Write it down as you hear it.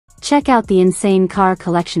Check out the insane car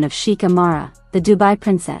collection of Sheikha Mahra, the Dubai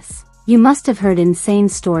princess. You must have heard insane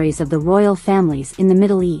stories of the royal families in the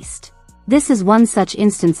Middle East. This is one such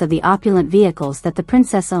instance of the opulent vehicles that the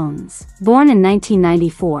princess owns. Born in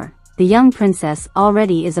 1994, the young princess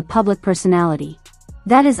already is a public personality.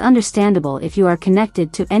 That is understandable if you are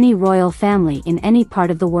connected to any royal family in any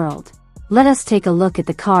part of the world. Let us take a look at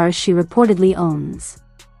the cars she reportedly owns.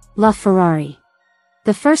 La Ferrari.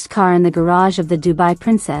 The first car in the garage of the Dubai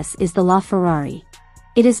princess is the La Ferrari.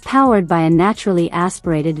 It is powered by a naturally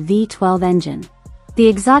aspirated V12 engine. The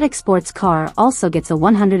exotic sports car also gets a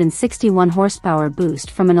 161 horsepower boost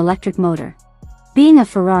from an electric motor. Being a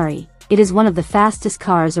Ferrari, it is one of the fastest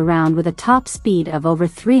cars around with a top speed of over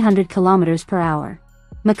 300 km per hour.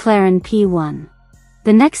 McLaren P1.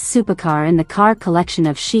 The next supercar in the car collection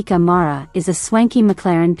of Sheikha Mahra is a swanky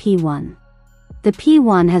McLaren P1. The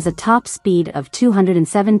P1 has a top speed of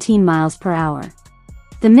 217 miles per hour.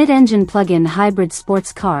 The mid-engine plug-in hybrid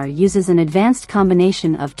sports car uses an advanced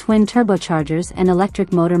combination of twin turbochargers and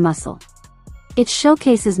electric motor muscle. It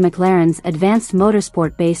showcases McLaren's advanced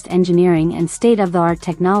motorsport-based engineering and state-of-the-art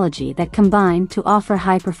technology that combine to offer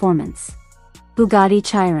high performance. Bugatti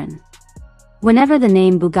Chiron. Whenever the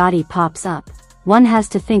name Bugatti pops up, one has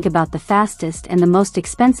to think about the fastest and the most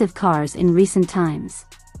expensive cars in recent times.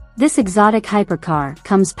 This exotic hypercar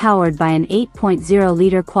comes powered by an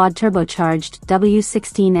 8.0-liter quad-turbocharged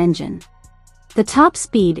W16 engine. The top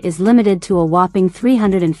speed is limited to a whopping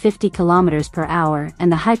 350 km per hour,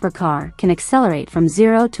 and the hypercar can accelerate from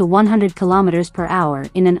 0 to 100 km per hour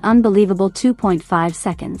in an unbelievable 2.5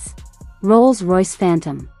 seconds. Rolls-Royce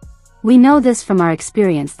Phantom. We know this from our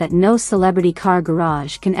experience that no celebrity car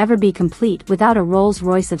garage can ever be complete without a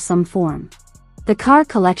Rolls-Royce of some form. The car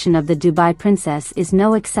collection of the Dubai princess is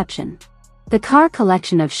no exception. The car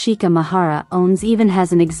collection of Sheikha Mahara owns even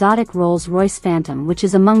has an exotic Rolls-Royce Phantom, which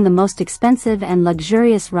is among the most expensive and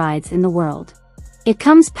luxurious rides in the world. It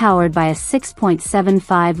comes powered by a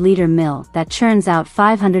 6.75-liter mill that churns out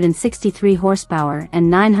 563 horsepower and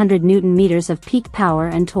 900 Newton-meters of peak power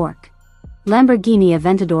and torque. Lamborghini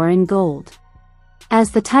Aventador in gold. As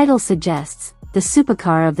the title suggests, the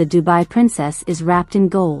supercar of the Dubai princess is wrapped in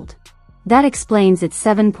gold. That explains its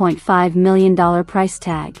 $7.5 million price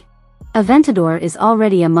tag. Aventador is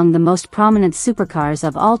already among the most prominent supercars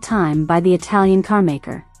of all time by the Italian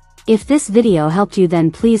carmaker. If this video helped you,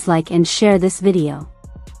 then please like and share this video.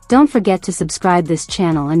 Don't forget to subscribe this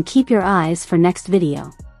channel and keep your eyes for next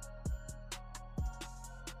video.